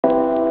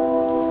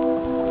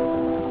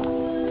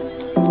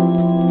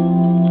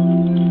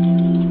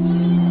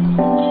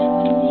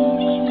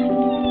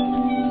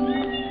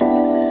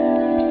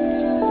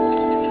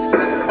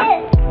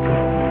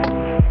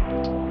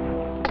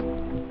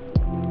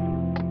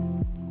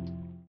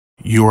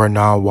You are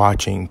now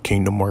watching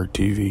Kingdom Work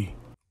TV.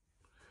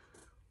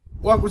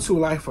 Welcome to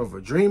Life of a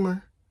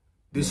Dreamer.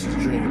 This is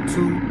Dream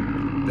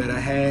 2 that I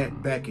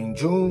had back in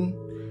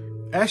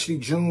June. Actually,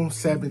 June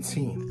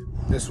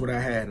 17th. That's what I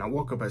had. And I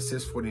woke up at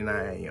 6:49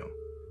 a.m.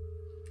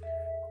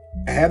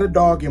 I had a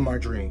dog in my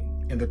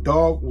dream, and the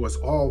dog was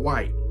all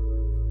white.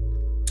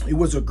 It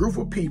was a group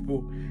of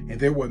people, and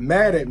they were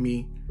mad at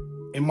me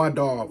and my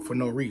dog for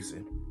no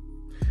reason.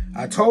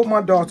 I told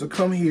my dog to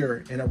come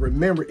here, and I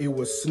remember it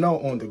was snow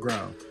on the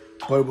ground,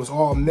 but it was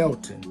all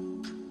melting.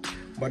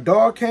 My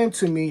dog came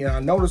to me, and I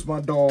noticed my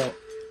dog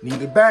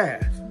needed a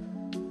bath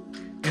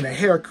and a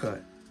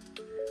haircut.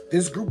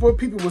 This group of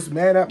people was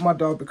mad at my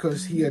dog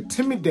because he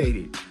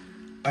intimidated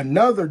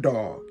another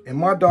dog, and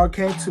my dog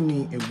came to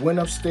me and went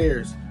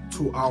upstairs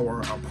to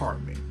our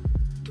apartment.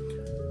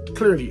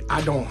 Clearly,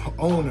 I don't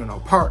own an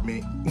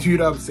apartment. You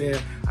know what I'm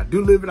saying? I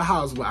do live in a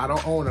house, but I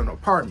don't own an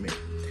apartment.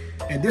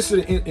 And this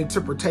is an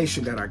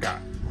interpretation that I got.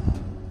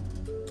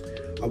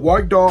 A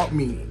white dog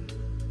meaning.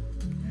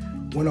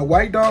 When a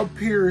white dog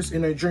appears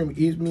in a dream,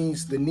 it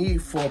means the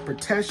need for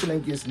protection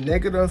against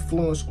negative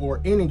influence or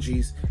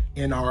energies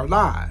in our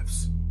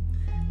lives.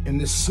 In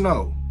the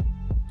snow,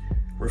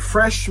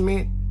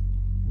 refreshment,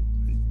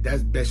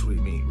 that's what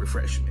it means,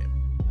 refreshment.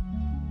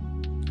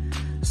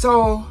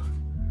 So,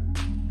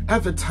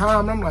 at the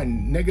time, I'm like,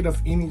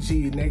 negative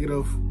energy,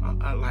 negative,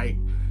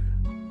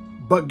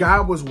 but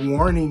God was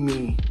warning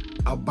me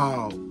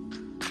about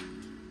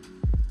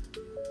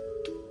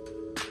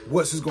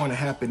what's going to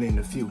happen in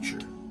the future,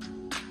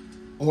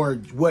 or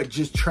what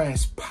just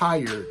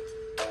transpired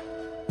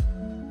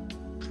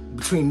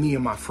between me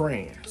and my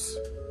friends.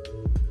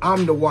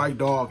 I'm the white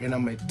dog, and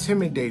I'm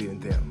intimidating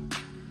them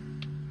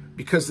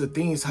because the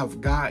things how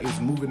God is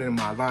moving in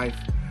my life,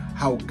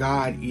 how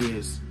God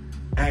is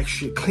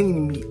actually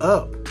cleaning me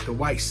up, the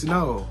white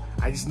snow.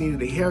 I just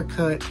needed a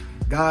haircut.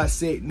 God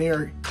sitting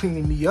there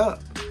cleaning me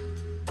up,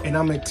 and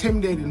I'm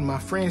intimidating my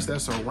friends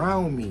that's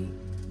around me,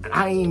 and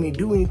I ain't even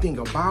do anything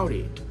about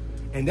it.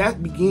 And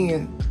that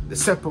began the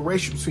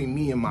separation between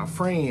me and my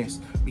friends,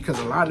 because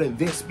a lot of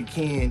events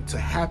began to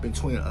happen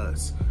between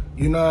us.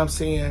 You know what I'm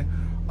saying?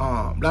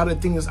 A lot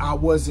of things I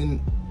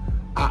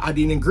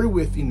didn't agree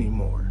with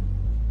anymore.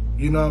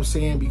 You know what I'm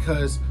saying?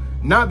 Because,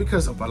 not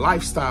because of a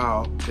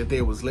lifestyle that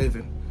they was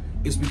living,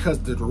 it's because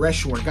the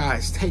direction where God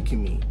is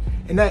taking me.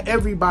 And that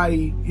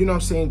everybody, you know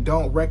what I'm saying,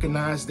 don't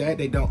recognize that,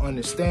 they don't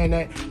understand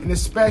that, and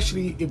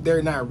especially if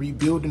they're not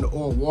rebuilding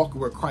or walking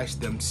with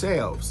Christ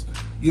themselves.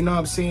 You know what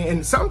I'm saying?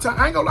 And sometimes,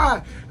 I ain't gonna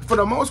lie, for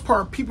the most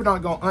part, people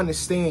not gonna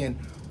understand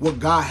what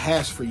God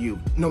has for you,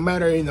 no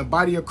matter in the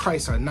body of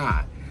Christ or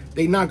not.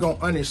 They not gonna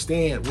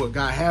understand what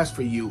God has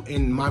for you.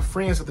 And my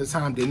friends at the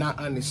time did not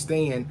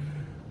understand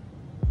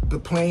the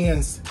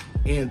plans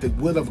and the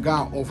will of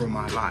God over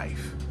my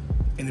life.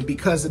 And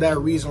because of that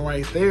reason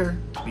right there,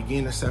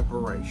 began the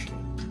separation.